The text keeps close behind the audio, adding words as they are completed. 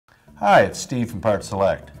Hi, it's Steve from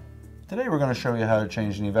PartSelect. Today we're going to show you how to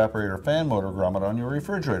change an evaporator fan motor grommet on your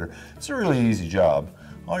refrigerator. It's a really easy job.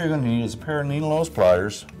 All you're going to need is a pair of needle-nose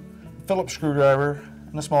pliers, a Phillips screwdriver,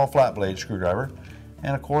 and a small flat blade screwdriver,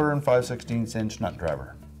 and a 1/4 and 5/16 inch nut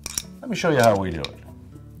driver. Let me show you how we do it.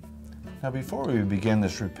 Now before we begin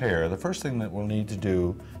this repair, the first thing that we'll need to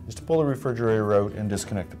do is to pull the refrigerator out and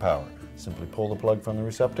disconnect the power. Simply pull the plug from the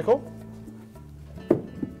receptacle.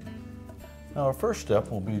 Now our first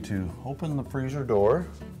step will be to open the freezer door,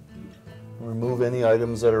 remove any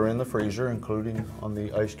items that are in the freezer, including on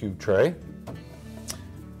the ice cube tray.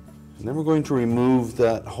 And then we're going to remove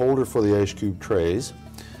that holder for the ice cube trays.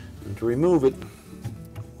 And to remove it,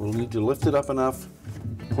 we'll need to lift it up enough,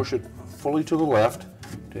 push it fully to the left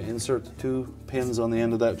to insert the 2 pins on the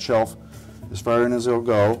end of that shelf as far in as they'll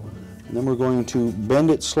go. And then we're going to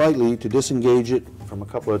bend it slightly to disengage it from a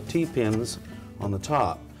couple of T-pins on the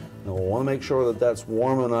top. Now we'll want to make sure that that's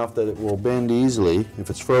warm enough that it will bend easily.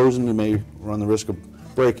 If it's frozen, you may run the risk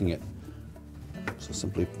of breaking it. So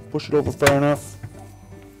simply push it over far enough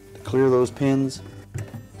to clear those pins.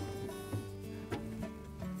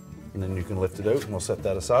 And then you can lift it out and we'll set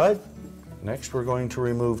that aside. Next we're going to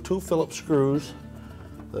remove 2 Phillips screws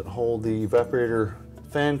that hold the evaporator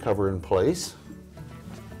fan cover in place.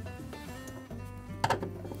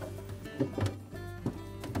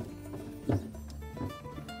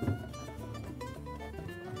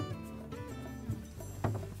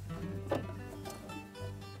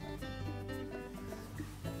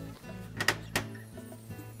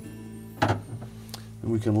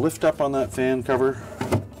 And we can lift up on that fan cover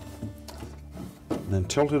and then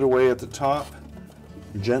tilt it away at the top.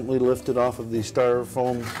 Gently lift it off of the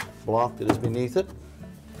styrofoam block that is beneath it.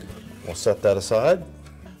 We'll set that aside.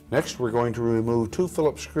 Next we're going to remove 2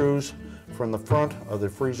 Phillips screws from the front of the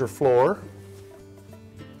freezer floor.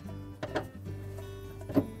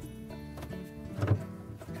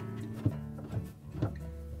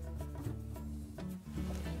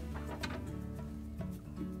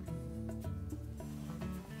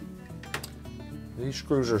 These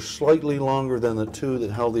screws are slightly longer than the 2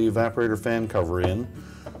 that held the evaporator fan cover in,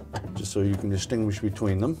 just so you can distinguish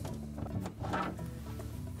between them.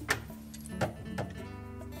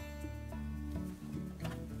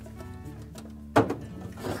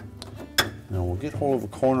 Now we'll get hold of a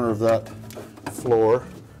corner of that floor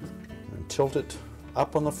and tilt it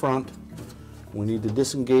up on the front. We need to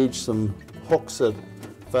disengage some hooks that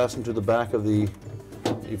fasten to the back of the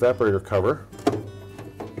evaporator cover.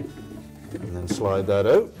 And then slide that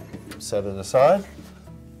out, set it aside.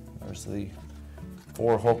 There's the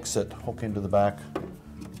 4 hooks that hook into the back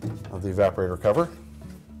of the evaporator cover.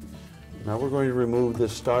 Now we're going to remove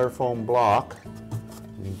this styrofoam block.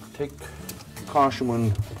 And take caution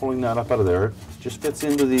when pulling that up out of there. It just fits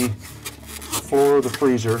into the floor of the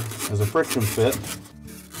freezer as a friction fit.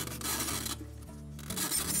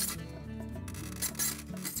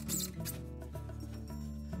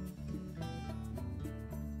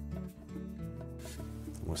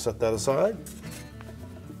 We'll set that aside.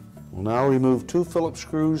 We'll now remove 2 Phillips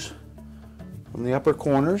screws from the upper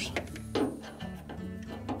corners.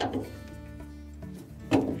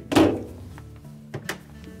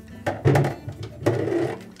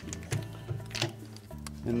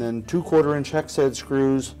 And then 2 1/4 inch hex head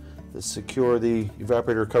screws that secure the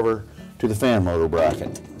evaporator cover to the fan motor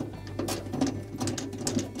bracket.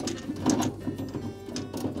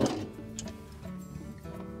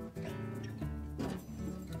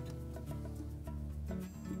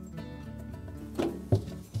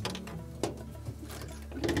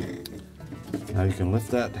 Now you can lift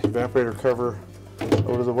that evaporator cover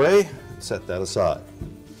out of the way and set that aside.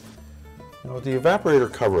 Now with the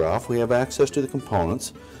evaporator cover off, we have access to the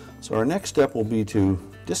components. So our next step will be to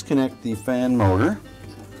disconnect the fan motor,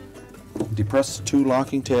 depress the 2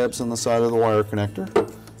 locking tabs on the side of the wire connector,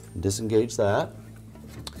 and disengage that.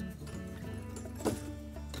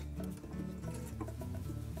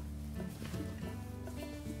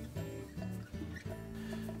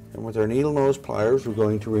 And with our needle nose pliers, we're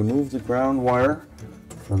going to remove the ground wire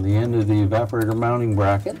from the end of the evaporator mounting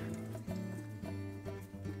bracket.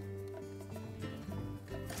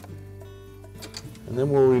 And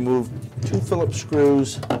then we'll remove 2 Phillips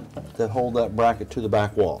screws that hold that bracket to the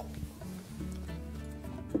back wall.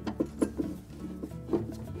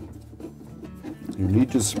 You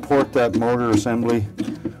need to support that motor assembly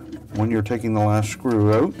when you're taking the last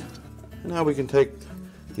screw out. And now we can take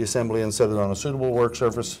the assembly and set it on a suitable work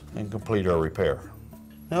surface and complete our repair.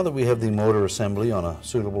 Now that we have the motor assembly on a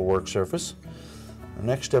suitable work surface, our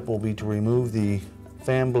next step will be to remove the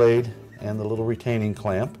fan blade and the little retaining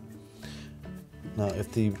clamp. Now,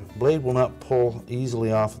 if the blade will not pull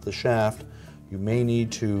easily off of the shaft, you may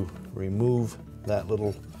need to remove that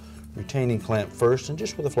little retaining clamp first, and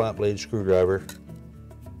just with a flat blade screwdriver,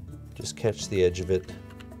 just catch the edge of it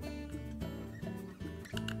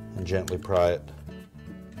and gently pry it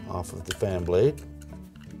off of the fan blade.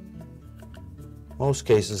 Most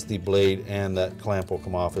cases, the blade and that clamp will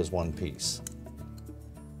come off as one piece.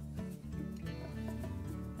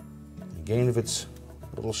 Again, if it's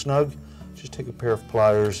a little snug, just take a pair of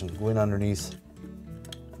pliers and go in underneath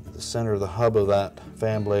the center of the hub of that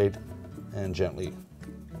fan blade and gently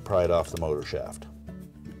pry it off the motor shaft.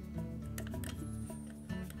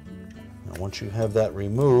 Now, once you have that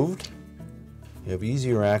removed, you have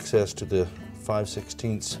easier access to the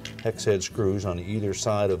 5/16 hex head screws on either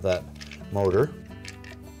side of that motor.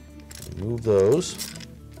 Remove those.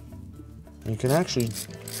 And you can actually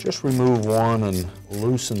just remove one and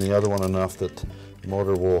loosen the other one enough that the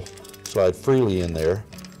motor will slide freely in there.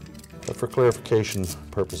 But for clarification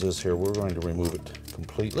purposes here, we're going to remove it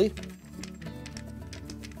completely.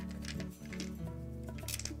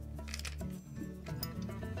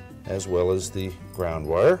 As well as the ground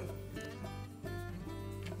wire.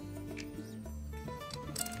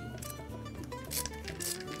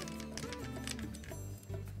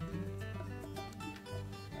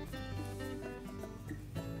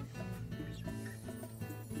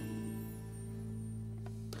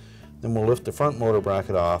 Then we'll lift the front motor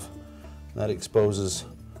bracket off. That exposes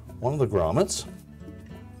one of the grommets.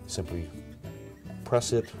 Simply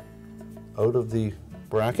press it out of the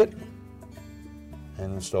bracket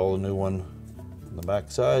and install a new one on the back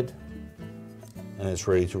side, and it's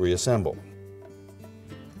ready to reassemble.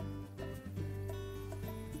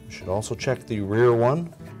 You should also check the rear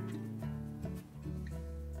one.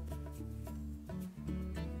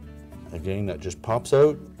 Again, that just pops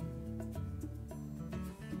out,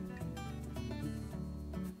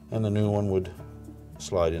 and the new one would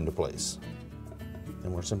slide into place.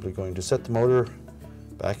 Then we're simply going to set the motor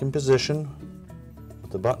back in position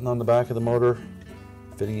with the button on the back of the motor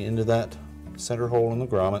fitting into that center hole in the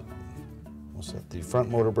grommet. We'll set the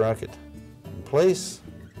front motor bracket in place,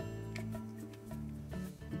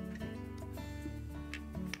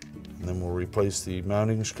 and then we'll replace the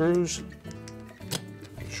mounting screws.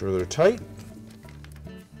 Make sure they're tight.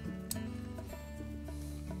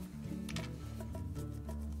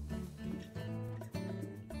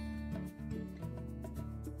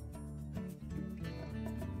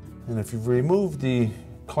 And if you've removed the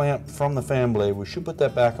clamp from the fan blade, we should put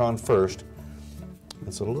that back on first.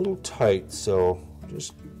 It's a little tight, so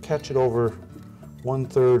just catch it over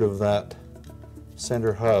 1/3 of that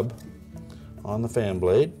center hub on the fan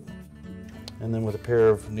blade. And then with a pair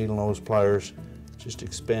of needle nose pliers, just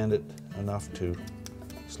expand it enough to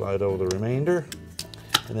slide over the remainder.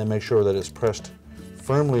 And then make sure that it's pressed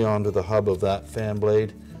firmly onto the hub of that fan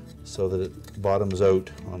blade so that it bottoms out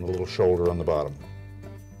on the little shoulder on the bottom.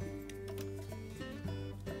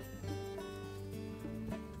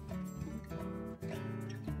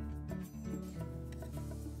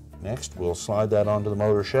 Next, we'll slide that onto the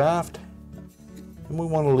motor shaft, and we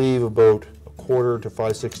want to leave about 1/4 to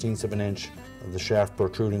 5/16 of an inch of the shaft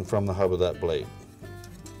protruding from the hub of that blade.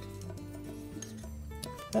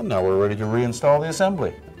 And now we're ready to reinstall the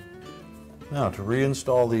assembly. Now, to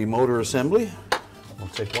reinstall the motor assembly, we'll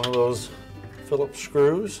take one of those Phillips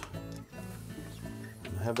screws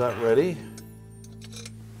and have that ready.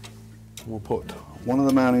 We'll put one of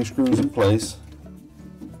the mounting screws in place.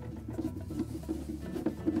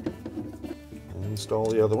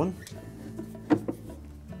 Install the other one.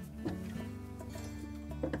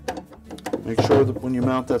 Make sure that when you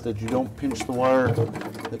mount that you don't pinch the wire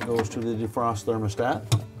that goes to the defrost thermostat.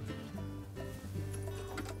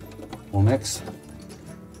 We'll next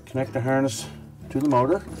connect the harness to the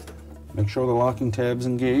motor. Make sure the locking tabs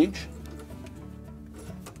engage.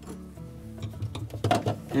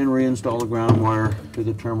 And reinstall the ground wire to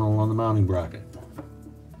the terminal on the mounting bracket.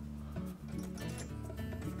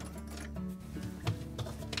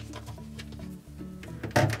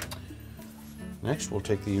 Next, we'll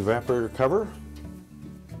take the evaporator cover,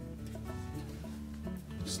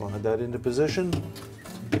 slide that into position,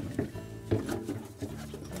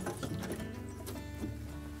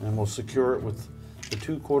 and we'll secure it with the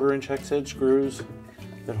 2/4 inch hex head screws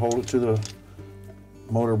that hold it to the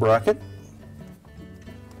motor bracket.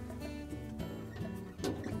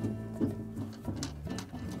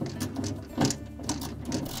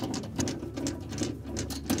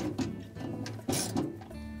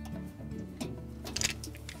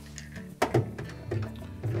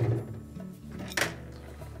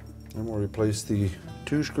 Then we'll replace the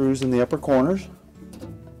 2 screws in the upper corners.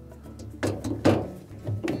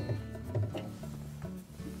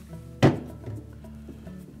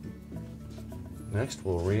 Next,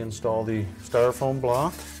 we'll reinstall the styrofoam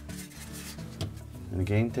block. And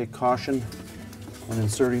again, take caution when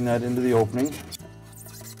inserting that into the opening.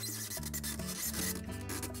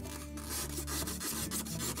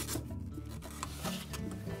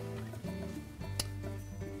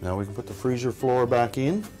 Now we can put the freezer floor back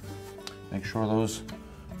in. Make sure those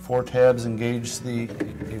 4 tabs engage the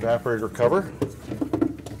evaporator cover.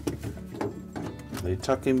 They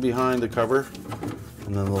tuck in behind the cover,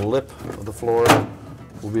 and then the lip of the floor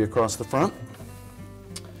will be across the front.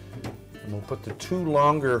 And we'll put the 2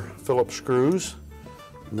 longer Phillips screws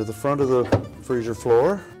into the front of the freezer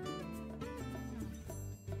floor.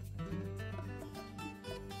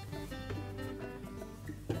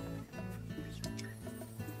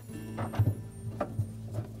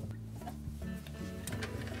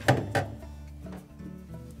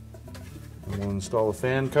 And we'll install the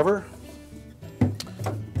fan cover.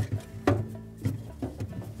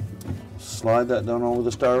 Slide that down over the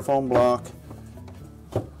styrofoam block.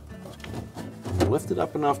 And lift it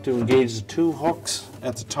up enough to engage the 2 hooks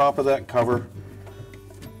at the top of that cover.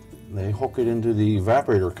 They hook it into the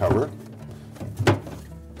evaporator cover.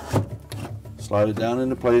 Slide it down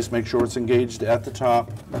into place, make sure it's engaged at the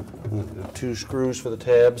top. The 2 screws for the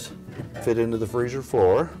tabs fit into the freezer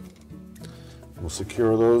floor. We'll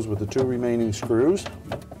secure those with the 2 remaining screws.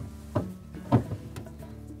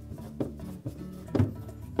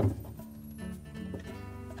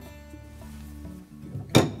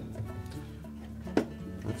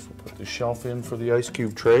 Next, we'll put the shelf in for the ice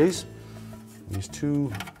cube trays. These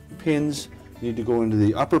 2 pins need to go into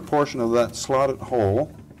the upper portion of that slotted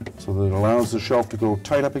hole so that it allows the shelf to go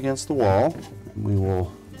tight up against the wall. We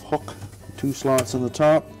will hook 2 slots in the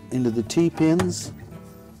top into the T-pins.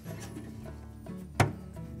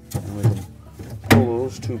 And we can pull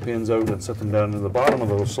those 2 pins out and set them down into the bottom of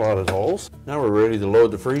those slotted holes. Now we're ready to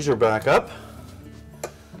load the freezer back up.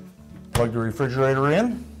 Plug the refrigerator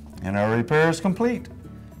in, and our repair is complete.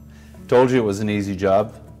 Told you it was an easy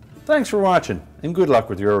job. Thanks for watching, and good luck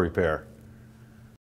with your repair.